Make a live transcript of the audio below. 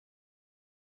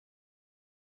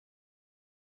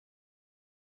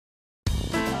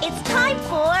It's time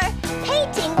for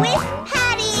Painting with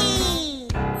Patty!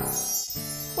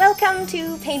 Welcome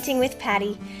to Painting with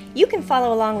Patty. You can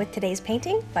follow along with today's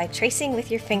painting by tracing with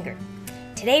your finger.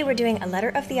 Today we're doing a letter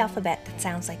of the alphabet that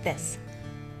sounds like this.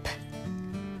 P,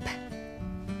 P.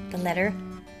 The letter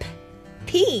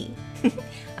P.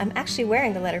 I'm actually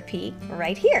wearing the letter P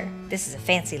right here. This is a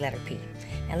fancy letter P.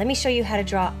 Now let me show you how to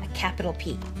draw a capital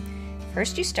P.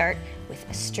 First you start with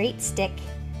a straight stick,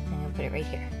 and I'm going to put it right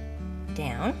here.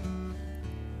 Down,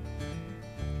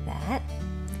 that,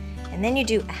 and then you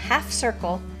do a half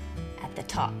circle at the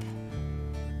top.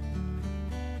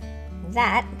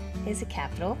 That is a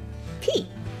capital P.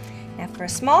 Now for a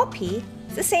small p,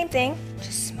 it's the same thing,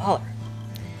 just smaller.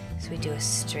 So we do a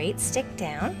straight stick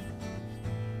down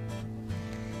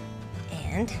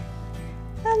and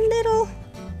a little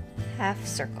half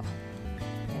circle.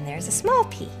 And there's a small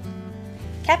p.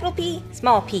 Capital P,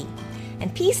 small p.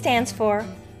 And P stands for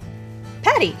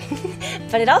Patty,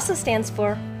 but it also stands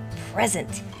for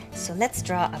present. So let's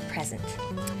draw a present.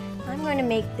 I'm going to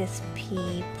make this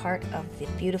P part of the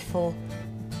beautiful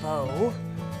bow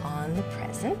on the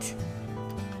present.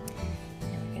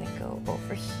 And we're going to go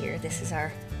over here. This is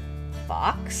our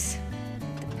box.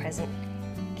 The present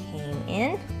came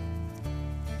in.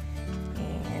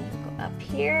 And we'll go up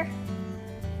here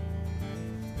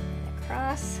and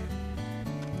across.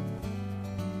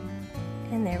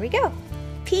 And there we go.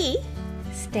 P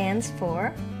stands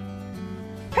for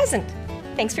present.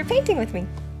 Thanks for painting with me.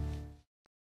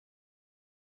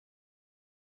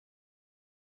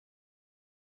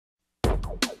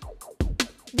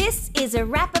 This is a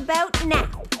rap about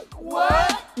nap.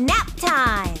 What? Nap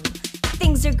time!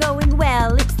 Things are going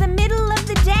well, it's the middle of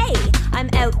the day. I'm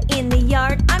out in the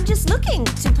yard, I'm just looking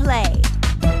to play.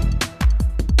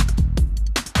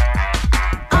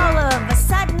 All of a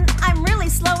sudden, I'm really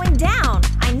slowing down.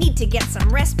 I need to get some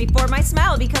rest before my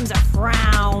smile becomes a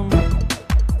frown.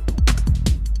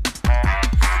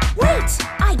 Wait,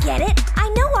 I get it. I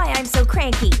know why I'm so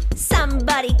cranky.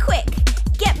 Somebody quick,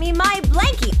 get me my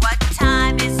blankie. What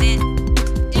time is it?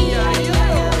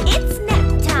 E-I-O. It's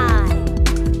nap time.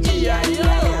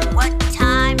 E-I-O. What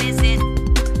time is it?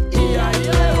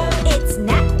 E-I-O. It's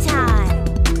nap time.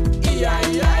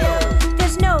 E-I-O.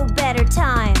 There's no better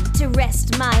time to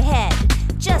rest my head.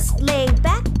 Just lay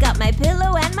back, got my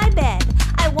pillow and my bed.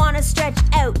 I wanna stretch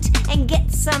out and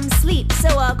get some sleep, so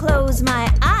I'll close my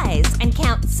eyes and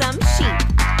count some sheep.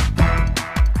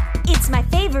 It's my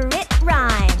favorite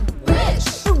rhyme.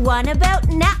 Which? The one about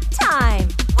nap time.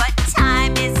 What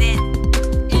time is it?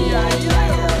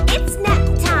 E-I-O. It's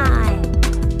nap time.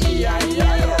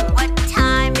 E-I-O. What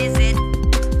time is it?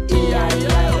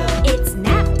 E-I-O. It's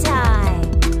nap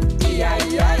time.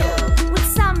 E-I-O. Would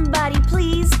somebody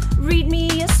please read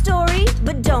me a story?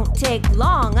 But don't take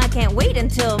long, I can't wait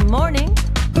until morning.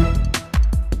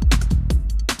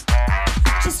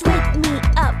 Just wake me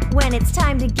up when it's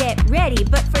time to get ready.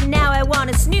 But for now I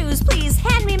wanna snooze, please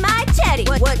hand me my teddy.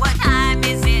 What time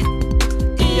is it?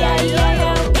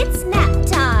 E-I-O. It's nap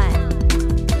time.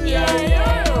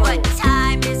 E-I-O. What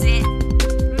time is it?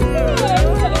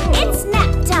 It's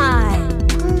nap time.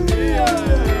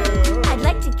 I'd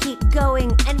like to keep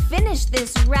going and finish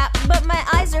this rap, but my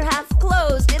eyes are half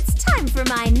closed. It's time for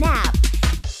my nap.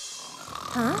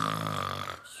 Huh?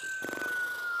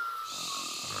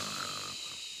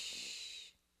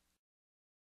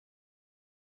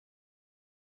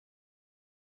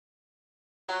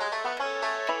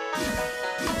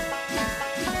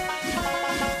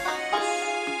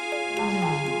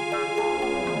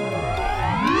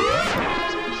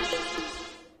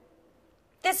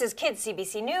 This is Kids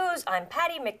CBC News. I'm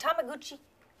Patty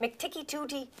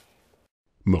McTiki-Tootie.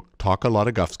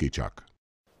 Muktakalotagufski-Chuck.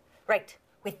 Right,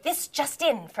 with this just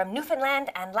in from Newfoundland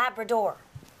and Labrador.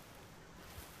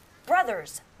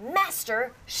 Brothers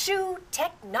master shoe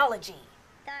technology.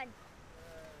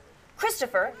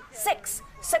 Christopher, 6,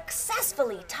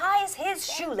 successfully ties his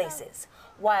shoelaces,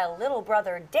 while little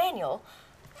brother Daniel,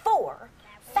 4,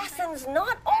 fastens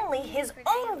not only his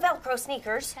own Velcro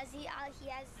sneakers,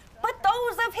 but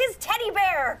those of his teddy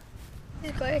bear.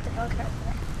 He's going to Velcro.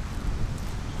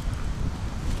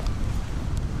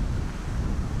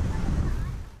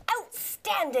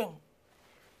 Outstanding!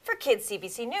 For Kids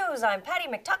CBC News, I'm Patty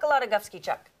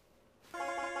McTuckalotagufski-Chuck.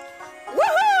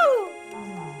 Woohoo!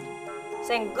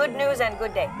 Saying good news and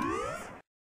good day.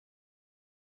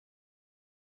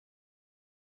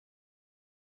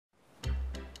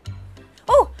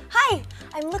 Oh, hi!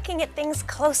 I'm looking at things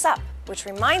close up, which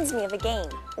reminds me of a game.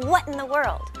 What in the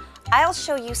world? I'll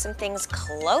show you some things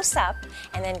close up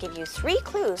and then give you 3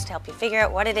 clues to help you figure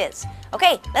out what it is.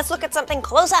 Okay, let's look at something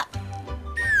close up.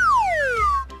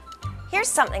 Here's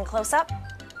something close up.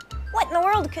 What in the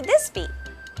world could this be?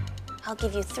 I'll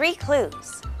give you 3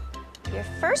 clues. Your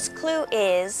first clue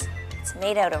is it's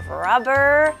made out of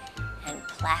rubber and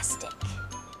plastic.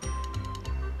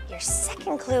 Your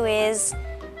second clue is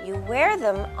you wear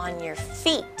them on your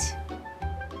feet.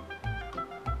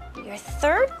 Your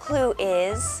third clue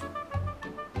is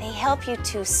they help you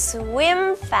to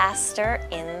swim faster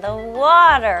in the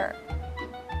water.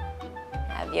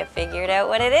 Have you figured out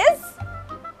what it is?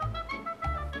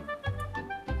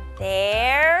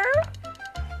 They're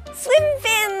swim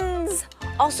fins,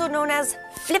 also known as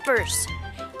flippers.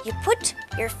 You put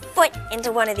your foot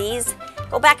into one of these,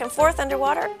 go back and forth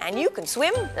underwater, and you can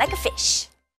swim like a fish.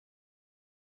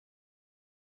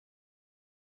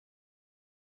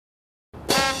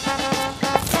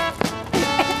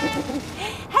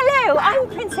 Hello, I'm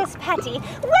Princess Patty.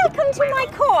 Welcome to my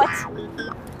court.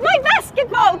 My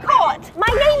basketball court! My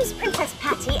name's Princess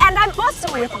Patty, and I'm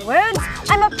awesome with words.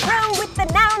 I'm a pro with the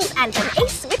nouns and an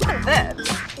ace with the verbs.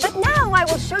 But now I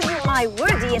will show you my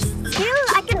wordiest skill.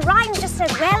 I can rhyme just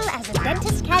as well as a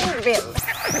dentist can drill.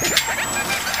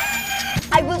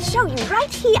 I will show you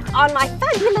right here on my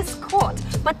fabulous court.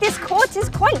 But this court is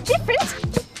quite different.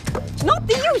 Not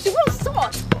the usual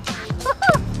sort.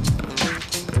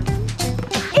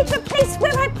 It's a place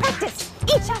where I practice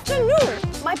each afternoon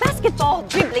my basketball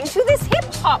dribbling to this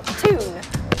hip-hop tune.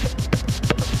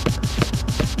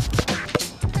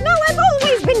 Now, I've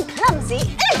always been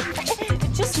clumsy,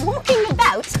 just walking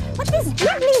about, but this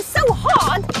dribbling's so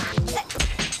hard, I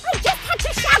just had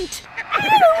to shout,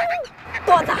 "Ow!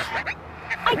 Bother!"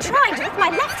 I tried with my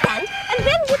left hand, and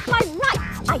then with my right.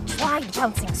 I tried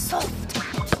bouncing soft,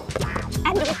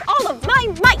 and with all of my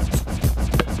might.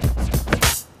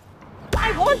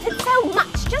 I wanted so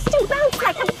much just to bounce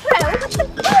like a pro, but the